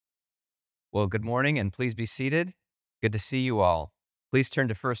Well, good morning and please be seated. Good to see you all. Please turn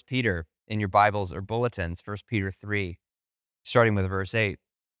to First Peter in your Bibles or bulletins, First Peter 3, starting with verse 8.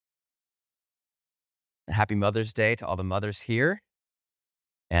 Happy Mother's Day to all the mothers here.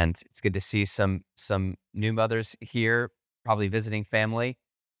 And it's good to see some new mothers here, probably visiting family.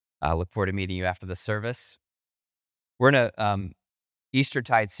 Look forward to meeting you after the service. We're in a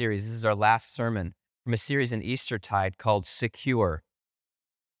Eastertide series. This is our last sermon from a series in Eastertide called Secure.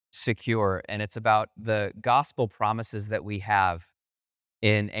 Secure. And it's about the gospel promises that we have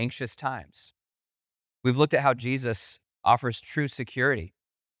in anxious times. We've looked at how Jesus offers true security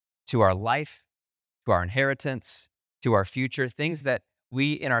to our life, to our inheritance, to our future, things that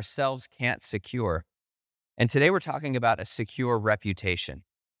we in ourselves can't secure. And today we're talking about a secure reputation.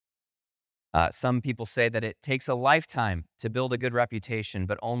 Some people say that it takes a lifetime to build a good reputation,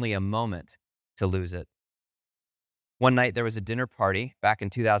 but only a moment to lose it. One night there was a dinner party back in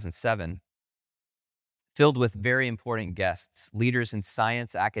 2007 filled with very important guests, leaders in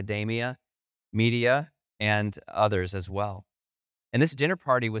science, academia, media, and others as well. And this dinner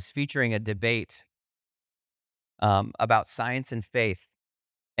party was featuring a debate about science and faith.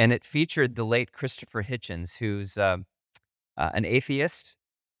 And it featured the late Christopher Hitchens, who's an atheist,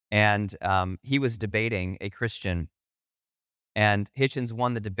 and he was debating a Christian. And Hitchens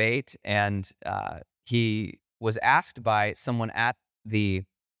won the debate, and he was asked by someone at the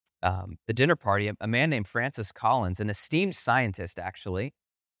dinner party, a man named Francis Collins, an esteemed scientist, actually,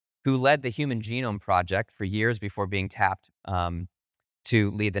 who led the Human Genome Project for years before being tapped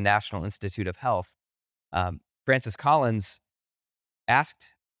to lead the National Institute of Health. Francis Collins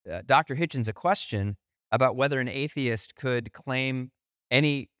asked Dr. Hitchens a question about whether an atheist could claim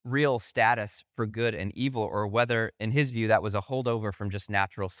any real status for good and evil, or whether, in his view, that was a holdover from just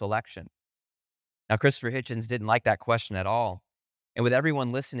natural selection. Now, Christopher Hitchens didn't like that question at all. And with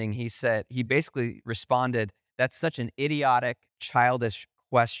everyone listening, he basically responded, "That's such an idiotic, childish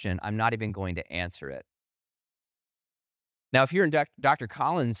question. I'm not even going to answer it." Now, if you're in Dr.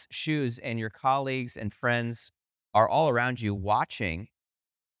 Collins' shoes and your colleagues and friends are all around you watching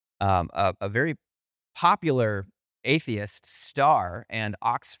a very popular atheist star and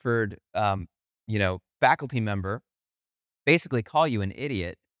Oxford, faculty member basically call you an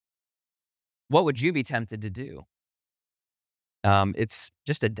idiot, what would you be tempted to do? It's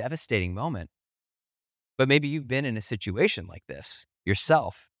just a devastating moment. But maybe you've been in a situation like this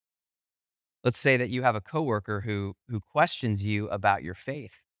yourself. Let's say that you have a coworker who questions you about your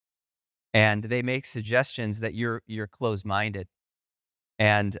faith, and they make suggestions that you're closed-minded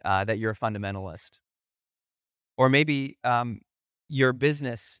and that you're a fundamentalist. Or maybe your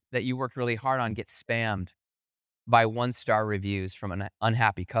business that you worked really hard on gets spammed by one-star reviews from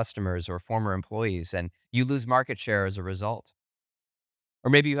unhappy customers or former employees, and you lose market share as a result.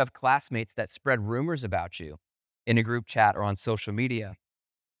 Or maybe you have classmates that spread rumors about you in a group chat or on social media.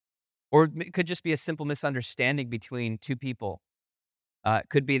 Or it could just be a simple misunderstanding between two people. It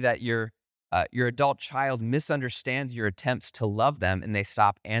could be that your adult child misunderstands your attempts to love them and they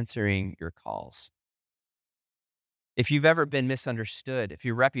stop answering your calls. If you've ever been misunderstood, if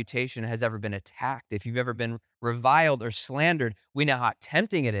your reputation has ever been attacked, if you've ever been reviled or slandered, we know how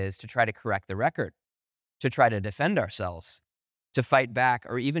tempting it is to try to correct the record, to try to defend ourselves, to fight back,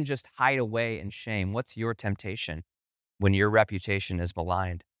 or even just hide away in shame. What's your temptation when your reputation is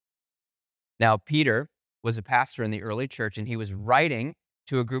maligned? Now, Peter was a pastor in the early church, and he was writing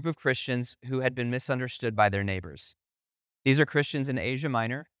to a group of Christians who had been misunderstood by their neighbors. These are Christians in Asia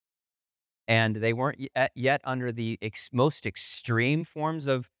Minor, and they weren't yet under the most extreme forms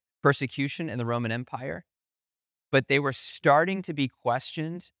of persecution in the Roman Empire, but they were starting to be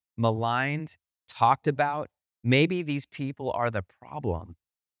questioned, maligned, talked about. Maybe these people are the problem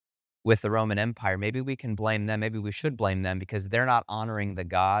with the Roman Empire. Maybe we can blame them. Maybe we should blame them because they're not honoring the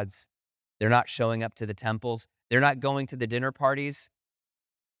gods. They're not showing up to the temples. They're not going to the dinner parties.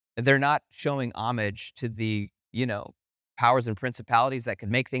 They're not showing homage to the, powers and principalities that could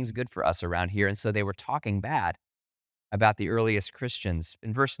make things good for us around here. And so they were talking bad about the earliest Christians.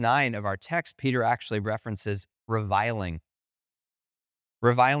 In verse 9 of our text, Peter actually references reviling.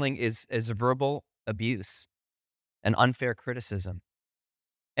 Reviling is verbal abuse, an unfair criticism.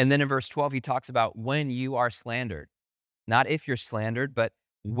 And then in verse 12, he talks about when you are slandered. Not if you're slandered, but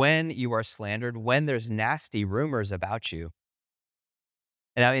when you are slandered, when there's nasty rumors about you.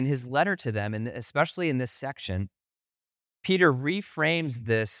 And now in his letter to them, and especially in this section, Peter reframes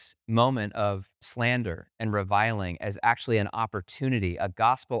this moment of slander and reviling as actually an opportunity, a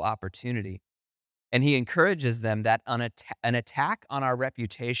gospel opportunity. And he encourages them that an attack on our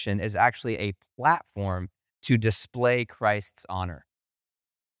reputation is actually a platform to display Christ's honor.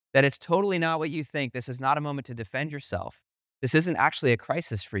 that it's totally not what you think. This is not a moment to defend yourself. This isn't actually a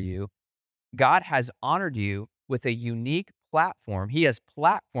crisis for you. God has honored you with a unique platform. He has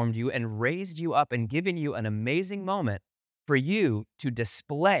platformed you and raised you up and given you an amazing moment for you to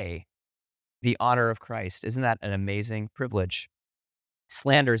display the honor of Christ. Isn't that an amazing privilege?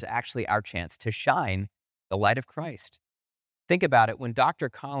 Slander is actually our chance to shine the light of Christ. Think about it. When Dr.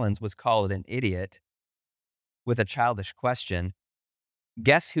 Collins was called an idiot with a childish question,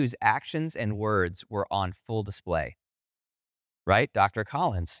 guess whose actions and words were on full display? Right? Dr.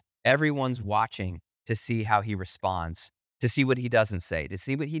 Collins. Everyone's watching to see how he responds, to see what he doesn't say, to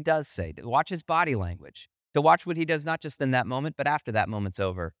see what he does say, to watch his body language, to watch what he does not just in that moment, but after that moment's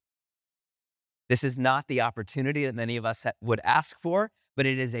over. This is not the opportunity that many of us would ask for, but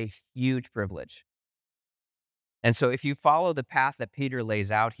it is a huge privilege. And so if you follow the path that Peter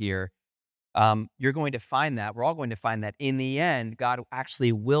lays out here, you're going to find that, we're all going to find that in the end, God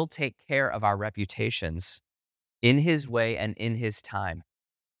actually will take care of our reputations in his way and in his time.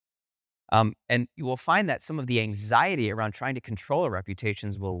 And you will find that some of the anxiety around trying to control our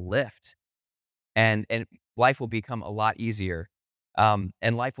reputations will lift, and life will become a lot easier, and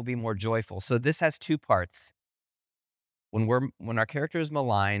life will be more joyful. So this has two parts. When our character is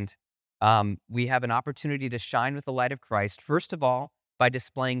maligned, we have an opportunity to shine with the light of Christ, first of all, by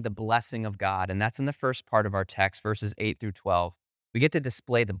displaying the blessing of God. And that's in the first part of our text, verses 8 through 12. We get to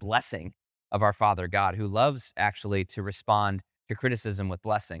display the blessing of our Father God, who loves actually to respond to criticism with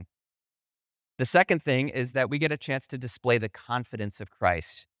blessing. The second thing is that we get a chance to display the confidence of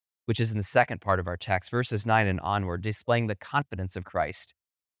Christ, which is in the second part of our text, verses 9 and onward, displaying the confidence of Christ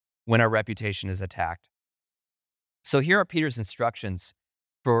when our reputation is attacked. So here are Peter's instructions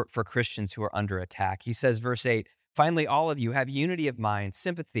for Christians who are under attack. He says, verse 8, finally, all of you have unity of mind,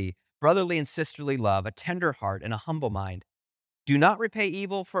 sympathy, brotherly and sisterly love, a tender heart, and a humble mind. Do not repay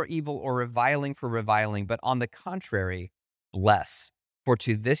evil for evil or reviling for reviling, but on the contrary, bless. For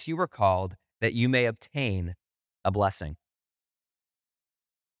to this you were called, that you may obtain a blessing.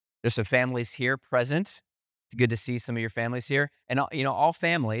 There's some families here present. It's good to see some of your families here. And all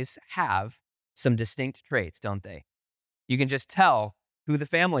families have some distinct traits, don't they? You can just tell who the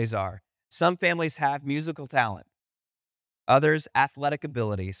families are. Some families have musical talent, others athletic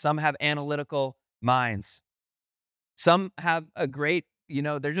ability, some have analytical minds. Some have a great,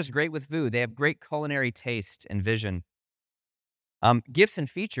 they're just great with food. They have great culinary taste and vision. Gifts and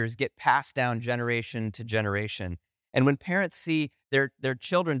features get passed down generation to generation. And when parents see their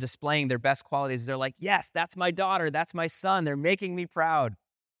children displaying their best qualities, they're like, yes, that's my daughter, that's my son. They're making me proud.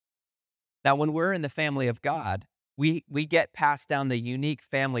 Now, when we're in the family of God, we get passed down the unique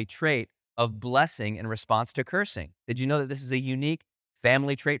family trait of blessing in response to cursing. Did you know that this is a unique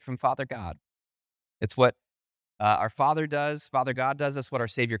family trait from Father God? It's what our Father does, Father God does. That's what our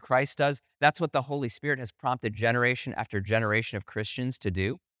Savior Christ does. That's what the Holy Spirit has prompted generation after generation of Christians to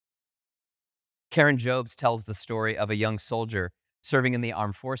do. Karen Jobes tells the story of a young soldier serving in the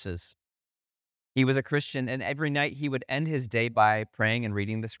armed forces. He was a Christian, and every night he would end his day by praying and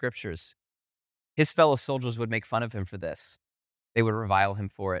reading the scriptures. His fellow soldiers would make fun of him for this. They would revile him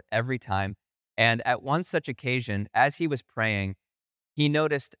for it every time. And at one such occasion, as he was praying, he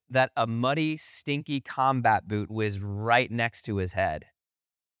noticed that a muddy, stinky combat boot was right next to his head.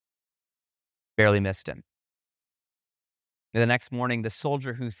 Barely missed him. The next morning, the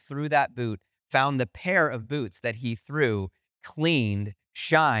soldier who threw that boot found the pair of boots that he threw cleaned,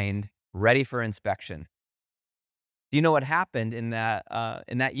 shined, ready for inspection. Do you know what happened in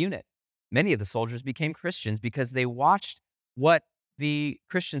that unit? Many of the soldiers became Christians because they watched what the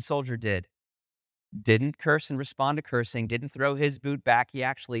Christian soldier did. Didn't curse and respond to cursing, didn't throw his boot back. He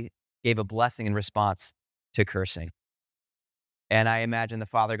actually gave a blessing in response to cursing. And I imagine the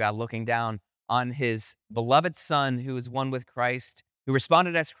Father God looking down on his beloved son who is one with Christ, who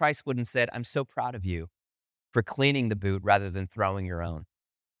responded as Christ would and said, I'm so proud of you for cleaning the boot rather than throwing your own.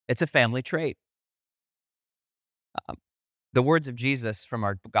 It's a family trait. The words of Jesus from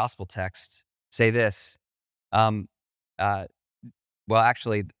our gospel text say this. Um, uh,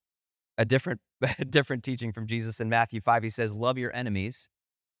 actually, a different different teaching from Jesus in Matthew 5. He says, love your enemies,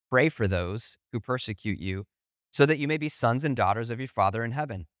 pray for those who persecute you, so that you may be sons and daughters of your Father in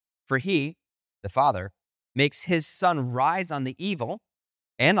heaven. For he, the Father, makes his sun rise on the evil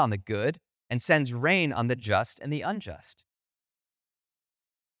and on the good, and sends rain on the just and the unjust.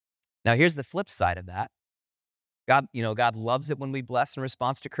 Now, here's the flip side of that. God loves it when we bless in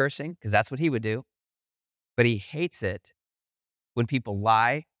response to cursing, because that's what he would do. But he hates it when people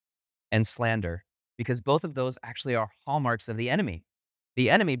lie and slander, because both of those actually are hallmarks of the enemy. The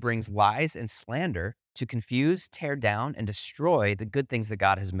enemy brings lies and slander to confuse, tear down, and destroy the good things that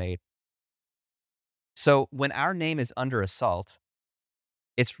God has made. So when our name is under assault,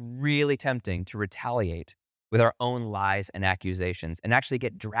 it's really tempting to retaliate with our own lies and accusations and actually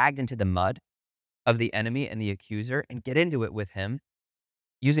get dragged into the mud of the enemy and the accuser and get into it with him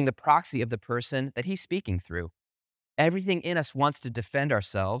using the proxy of the person that he's speaking through. Everything in us wants to defend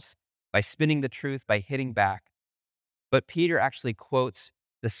ourselves by spinning the truth, by hitting back. But Peter actually quotes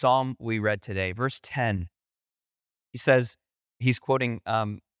the psalm we read today, verse 10. He says, he's quoting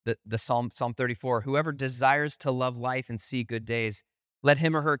the Psalm 34, whoever desires to love life and see good days, let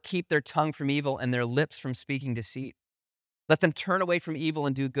him or her keep their tongue from evil and their lips from speaking deceit. Let them turn away from evil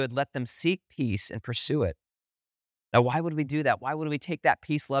and do good. Let them seek peace and pursue it. Now, why would we do that? Why would we take that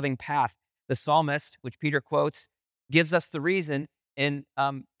peace-loving path? The psalmist, which Peter quotes, gives us the reason in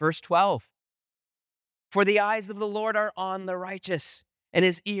verse 12. For the eyes of the Lord are on the righteous, and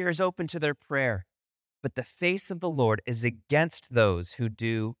his ears open to their prayer. But the face of the Lord is against those who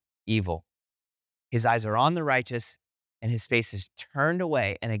do evil. His eyes are on the righteous, and his face is turned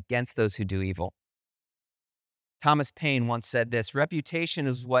away and against those who do evil. Thomas Paine once said this, reputation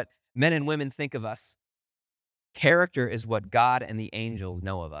is what men and women think of us. Character is what God and the angels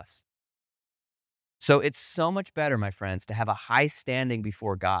know of us. So it's so much better, my friends, to have a high standing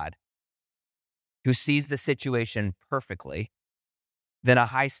before God who sees the situation perfectly than a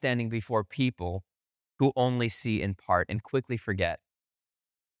high standing before people who only see in part and quickly forget.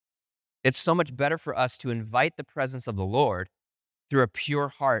 It's so much better for us to invite the presence of the Lord through a pure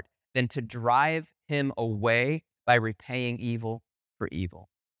heart than to drive him away by repaying evil for evil.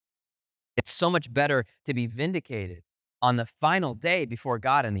 It's so much better to be vindicated on the final day before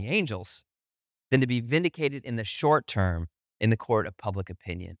God and the angels than to be vindicated in the short term in the court of public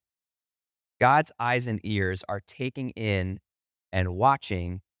opinion. God's eyes and ears are taking in and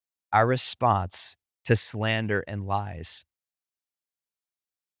watching our response to slander and lies.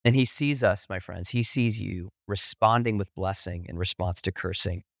 And he sees us, my friends. He sees you responding with blessing in response to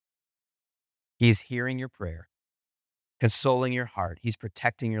cursing. He's hearing your prayer, consoling your heart. He's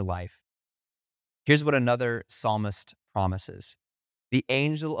protecting your life. Here's what another psalmist promises. The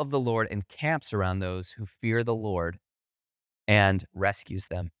angel of the Lord encamps around those who fear the Lord and rescues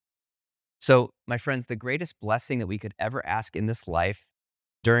them. So, my friends, the greatest blessing that we could ever ask in this life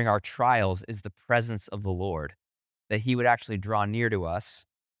during our trials is the presence of the Lord, that he would actually draw near to us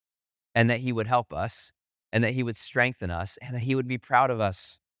and that he would help us and that he would strengthen us and that he would be proud of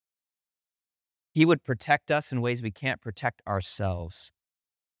us. He would protect us in ways we can't protect ourselves.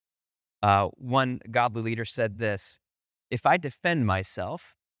 One godly leader said this, if I defend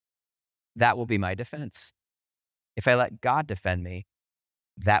myself, that will be my defense. If I let God defend me,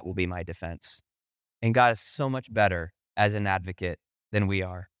 that will be my defense. And God is so much better as an advocate than we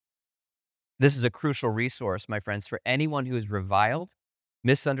are. This is a crucial resource, my friends, for anyone who is reviled,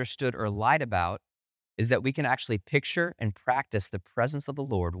 misunderstood, or lied about, is that we can actually picture and practice the presence of the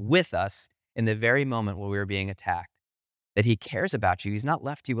Lord with us in the very moment where we're being attacked, that he cares about you. He's not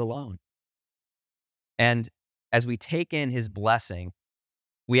left you alone. And as we take in his blessing,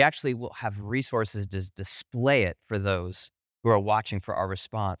 we actually will have resources to display it for those who are watching for our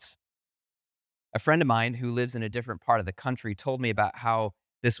response. A friend of mine who lives in a different part of the country told me about how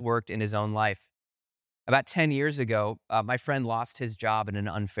this worked in his own life. About 10 years ago, my friend lost his job in an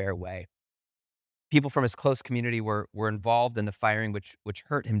unfair way. People from his close community were involved in the firing, which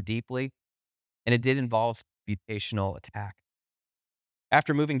hurt him deeply, and it did involve reputational attack.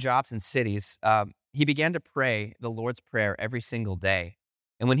 After moving jobs and cities, he began to pray the Lord's Prayer every single day.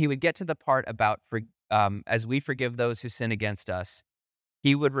 And when he would get to the part about as we forgive those who sin against us,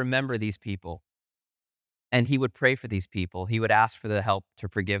 he would remember these people and he would pray for these people. He would ask for the help to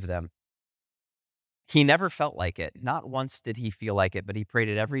forgive them. He never felt like it. Not once did he feel like it, but he prayed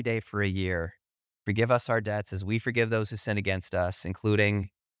it every day for a year. Forgive us our debts as we forgive those who sin against us, including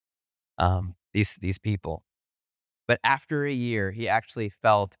these people. But after a year, he actually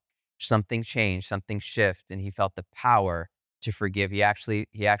felt something change, something shift, and he felt the power to forgive. He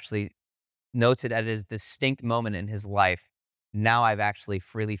actually notes it at a distinct moment in his life. Now I've actually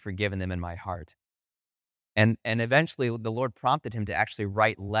freely forgiven them in my heart. And eventually the Lord prompted him to actually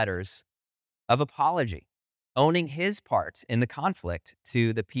write letters of apology, owning his part in the conflict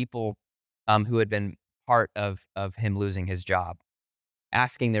to the people who had been part of him losing his job,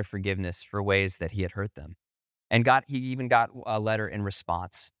 asking their forgiveness for ways that he had hurt them. And he even got a letter in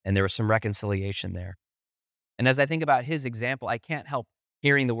response, and there was some reconciliation there. And as I think about his example, I can't help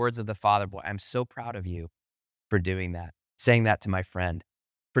hearing the words of the Father, boy, I'm so proud of you for doing that, saying that to my friend,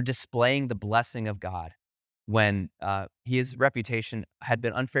 for displaying the blessing of God when his reputation had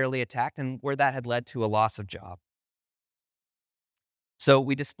been unfairly attacked and where that had led to a loss of job. So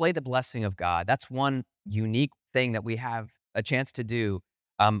we display the blessing of God. That's one unique thing that we have a chance to do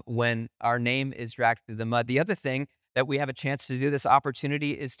when our name is dragged through the mud. The other thing that we have a chance to do, this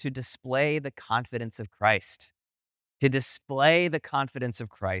opportunity, is to display the confidence of Christ. To display the confidence of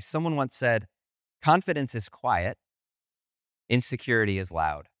Christ. Someone once said, confidence is quiet, insecurity is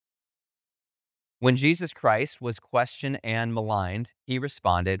loud. When Jesus Christ was questioned and maligned, he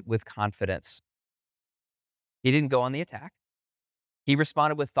responded with confidence. He didn't go on the attack. He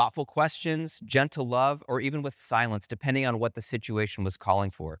responded with thoughtful questions, gentle love, or even with silence, depending on what the situation was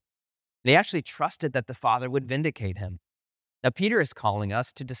calling for. And he actually trusted that the Father would vindicate him. Now, Peter is calling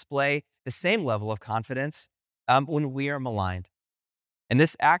us to display the same level of confidence when we are maligned. And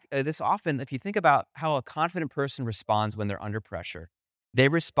this often, if you think about how a confident person responds when they're under pressure, they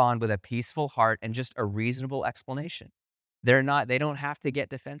respond with a peaceful heart and just a reasonable explanation. They don't have to get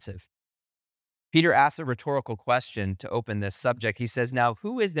defensive. Peter asks a rhetorical question to open this subject. He says, now,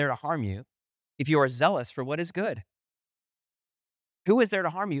 who is there to harm you if you are zealous for what is good? Who is there to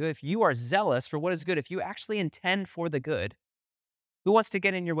harm you if you are zealous for what is good? If you actually intend for the good, who wants to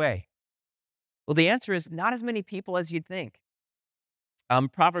get in your way? Well, the answer is not as many people as you'd think.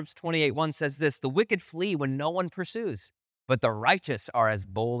 Proverbs 28:1 says this, the wicked flee when no one pursues, but the righteous are as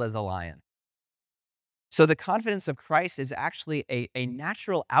bold as a lion. So the confidence of Christ is actually a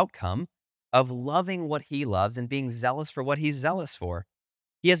natural outcome of loving what he loves and being zealous for what he's zealous for.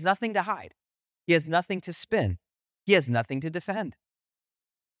 He has nothing to hide. He has nothing to spin. He has nothing to defend.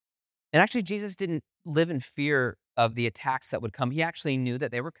 And actually, Jesus didn't live in fear of the attacks that would come. He actually knew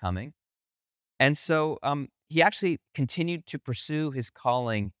that they were coming. And so he actually continued to pursue his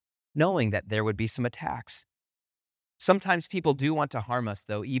calling, knowing that there would be some attacks. Sometimes people do want to harm us,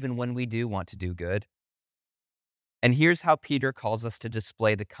 though, even when we do want to do good. And here's how Peter calls us to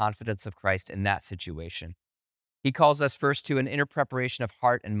display the confidence of Christ in that situation. He calls us first to an inner preparation of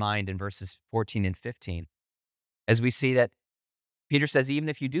heart and mind in verses 14 and 15. As we see that Peter says, even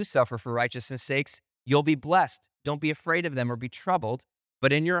if you do suffer for righteousness' sakes, you'll be blessed. Don't be afraid of them or be troubled,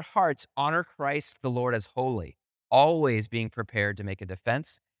 but in your hearts, honor Christ the Lord as holy, always being prepared to make a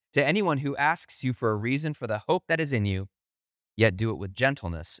defense to anyone who asks you for a reason for the hope that is in you, yet do it with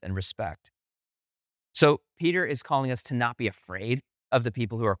gentleness and respect. So Peter is calling us to not be afraid of the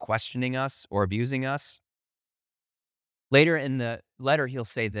people who are questioning us or abusing us. Later in the letter, he'll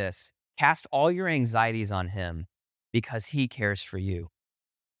say this, cast all your anxieties on him because he cares for you.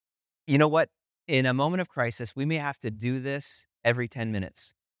 You know what? In a moment of crisis, we may have to do this every 10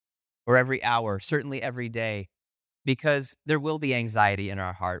 minutes or every hour, certainly every day, because there will be anxiety in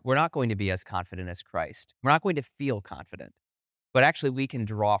our heart. We're not going to be as confident as Christ. We're not going to feel confident, but actually we can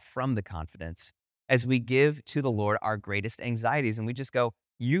draw from the confidence as we give to the Lord our greatest anxieties. And we just go,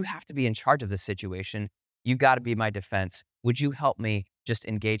 you have to be in charge of this situation. You got to be my defense. Would you help me just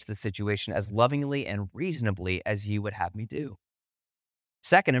engage the situation as lovingly and reasonably as you would have me do?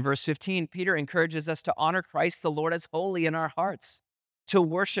 Second, in verse 15, Peter encourages us to honor Christ the Lord as holy in our hearts, to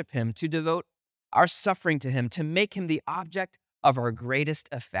worship him, to devote our suffering to him, to make him the object of our greatest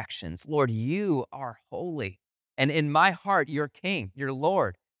affections. Lord, you are holy. And in my heart, you're King, you're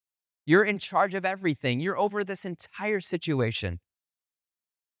Lord. You're in charge of everything. You're over this entire situation.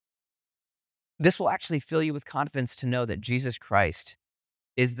 This will actually fill you with confidence to know that Jesus Christ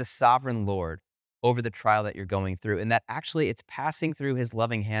is the sovereign Lord over the trial that you're going through, and that actually it's passing through his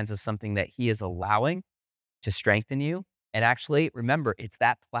loving hands as something that he is allowing to strengthen you. And actually, remember, it's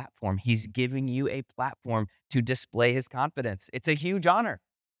that platform. He's giving you a platform to display his confidence. It's a huge honor.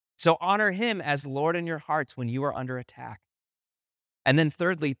 So honor him as Lord in your hearts when you are under attack. And then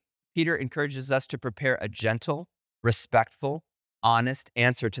thirdly, Peter encourages us to prepare a gentle, respectful, honest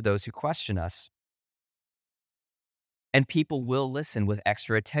answer to those who question us. And people will listen with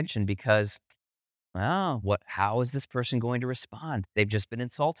extra attention because, well, how is this person going to respond? They've just been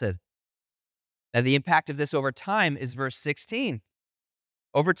insulted. Now, the impact of this over time is verse 16.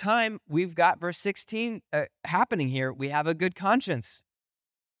 Over time, we've got verse 16 happening here. We have a good conscience.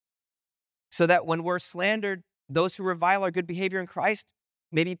 So that when we're slandered, those who revile our good behavior in Christ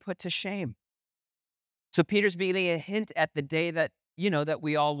may be put to shame. So Peter's beginning a hint at the day that, that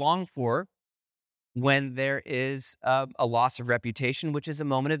we all long for when there is a loss of reputation, which is a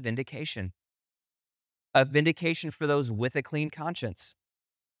moment of vindication. A vindication for those with a clean conscience.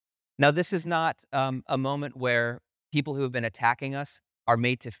 Now, this is not a moment where people who have been attacking us are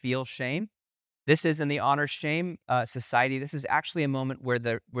made to feel shame. This is in the honor shame society. This is actually a moment where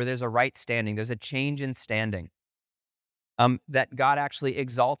there's a right standing. There's a change in standing. That God actually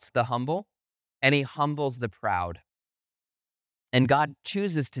exalts the humble and he humbles the proud. And God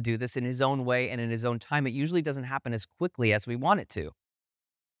chooses to do this in his own way and in his own time. It usually doesn't happen as quickly as we want it to.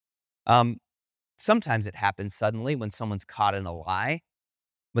 Um, Sometimes it happens suddenly when someone's caught in a lie,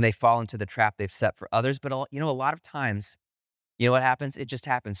 when they fall into the trap they've set for others. But a lot of times, you know what happens? It just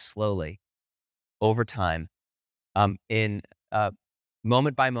happens slowly over time, in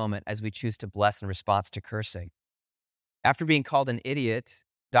moment by moment, as we choose to bless in response to cursing. After being called an idiot,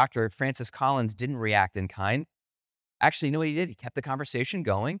 Dr. Francis Collins didn't react in kind. Actually, you know what he did? He kept the conversation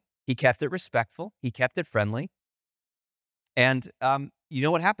going. He kept it respectful. He kept it friendly. And you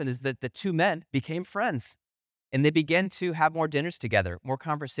know what happened is that the two men became friends, and they began to have more dinners together, more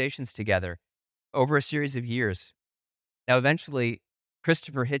conversations together over a series of years. Now, eventually,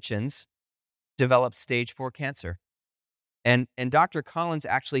 Christopher Hitchens developed stage 4 cancer. And Dr. Collins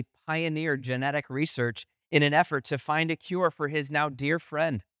actually pioneered genetic research in an effort to find a cure for his now dear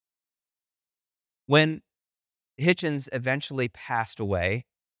friend. When Hitchens eventually passed away,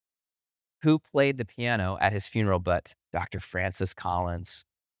 who played the piano at his funeral but Dr. Francis Collins?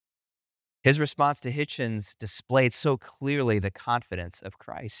 His response to Hitchens displayed so clearly the confidence of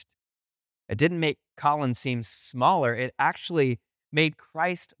Christ. It didn't make Collins seem smaller, it actually made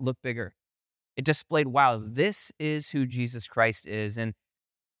Christ look bigger. It displayed, wow, this is who Jesus Christ is. And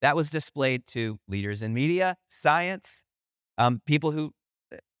that was displayed to leaders in media, science, people who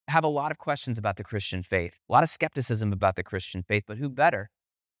have a lot of questions about the Christian faith, a lot of skepticism about the Christian faith, but who better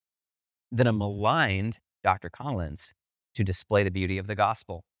than a maligned Dr. Collins to display the beauty of the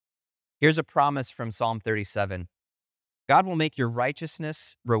gospel? Here's a promise from Psalm 37. God will make your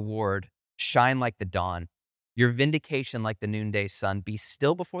righteousness reward shine like the dawn, your vindication like the noonday sun. Be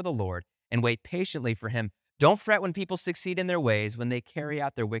still before the Lord and wait patiently for him. Don't fret when people succeed in their ways, when they carry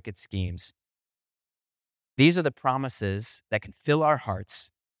out their wicked schemes. These are the promises that can fill our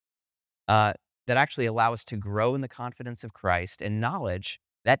hearts, that actually allow us to grow in the confidence of Christ and knowledge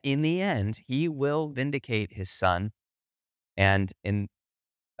that in the end, he will vindicate his son, and in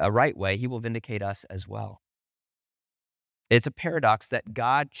a right way, he will vindicate us as well. It's a paradox that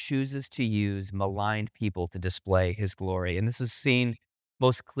God chooses to use maligned people to display his glory. And this is seen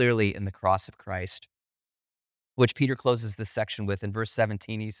most clearly in the cross of Christ, which Peter closes this section with. In verse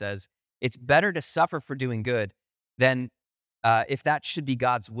 17, he says, it's better to suffer for doing good than, if that should be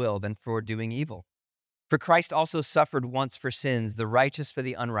God's will, than for doing evil. For Christ also suffered once for sins, the righteous for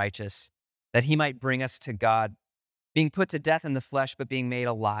the unrighteous, that he might bring us to God, being put to death in the flesh, but being made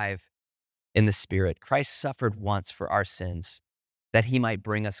alive in the spirit. Christ suffered once for our sins, that he might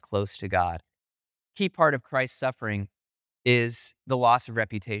bring us close to God. Key part of Christ's suffering is the loss of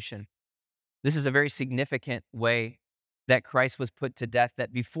reputation. This is a very significant way that Christ was put to death,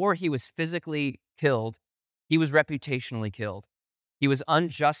 that before he was physically killed, he was reputationally killed. He was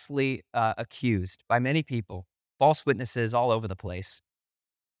unjustly accused by many people, false witnesses all over the place.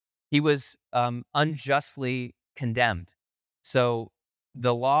 He was unjustly condemned. So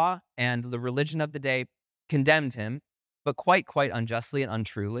the law and the religion of the day condemned him, but quite unjustly and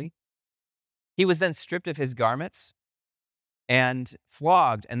untruly. He was then stripped of his garments and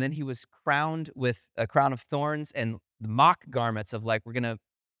flogged, and then he was crowned with a crown of thorns and mock garments of, like, we're going to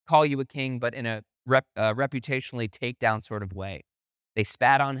call you a king, but in a reputationally takedown sort of way. They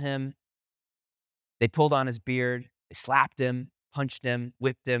spat on him. They pulled on his beard. They slapped him, punched him,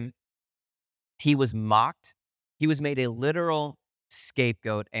 whipped him. He was mocked. He was made a literal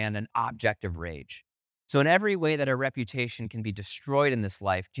scapegoat and an object of rage. So in every way that a reputation can be destroyed in this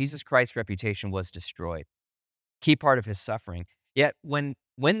life, Jesus Christ's reputation was destroyed. Key part of his suffering. Yet when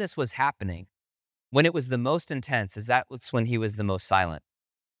this was happening, when it was the most intense, that was when he was the most silent.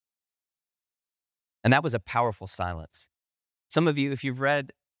 And that was a powerful silence. Some of you, if you've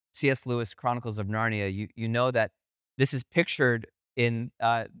read C.S. Lewis' Chronicles of Narnia, you know that this is pictured in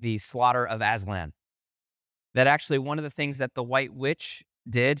the slaughter of Aslan. That actually one of the things that the White Witch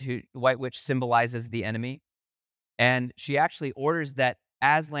did, the White Witch symbolizes the enemy, and she actually orders that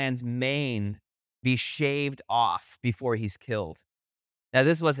Aslan's mane be shaved off before he's killed. Now,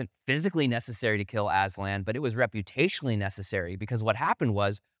 this wasn't physically necessary to kill Aslan, but it was reputationally necessary, because what happened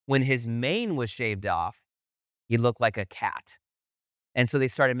was when his mane was shaved off, he looked like a cat. And so they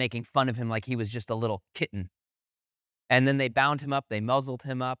started making fun of him like he was just a little kitten. And then they bound him up, they muzzled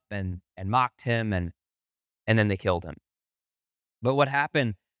him up and mocked him, and then they killed him. But what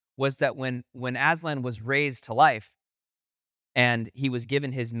happened was that when Aslan was raised to life and he was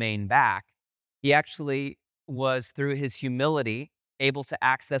given his mane back, he actually was, through his humility, able to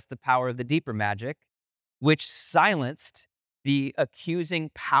access the power of the deeper magic, which silenced the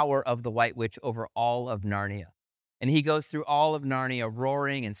accusing power of the White Witch over all of Narnia. And he goes through all of Narnia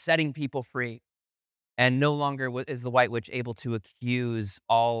roaring and setting people free. and no longer is the White Witch able to accuse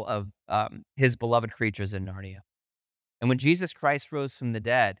all of his beloved creatures in Narnia. And when Jesus Christ rose from the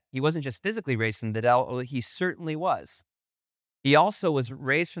dead, he wasn't just physically raised from the dead, although he certainly was. He also was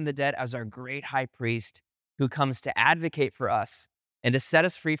raised from the dead as our great high priest who comes to advocate for us and to set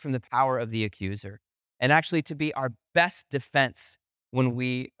us free from the power of the accuser, and actually to be our best defense when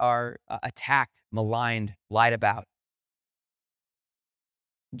we are attacked, maligned, lied about.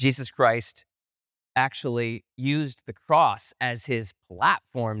 Jesus Christ actually used the cross as his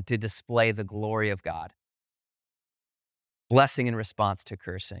platform to display the glory of God, blessing in response to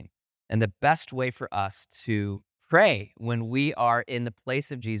cursing. And the best way for us to pray when we are in the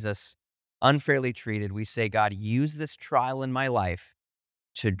place of Jesus, unfairly treated, we say, God, use this trial in my life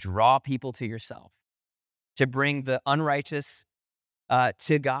to draw people to yourself, to bring the unrighteous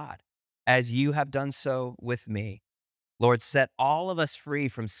to God, as you have done so with me. Lord, set all of us free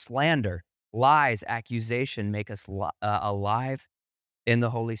from slander, lies, accusation, make us alive in the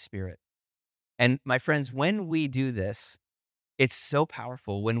Holy Spirit. And my friends, when we do this, it's so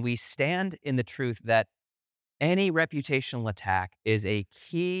powerful when we stand in the truth that any reputational attack is a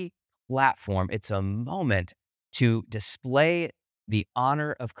key platform. It's a moment to display the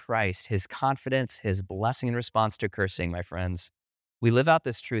honor of Christ, his confidence, his blessing in response to cursing, my friends. We live out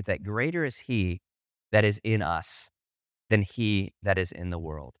this truth that greater is he that is in us than he that is in the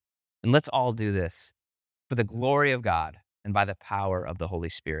world. And let's all do this for the glory of God and by the power of the Holy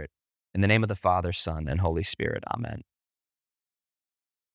Spirit. In the name of the Father, Son, and Holy Spirit. Amen.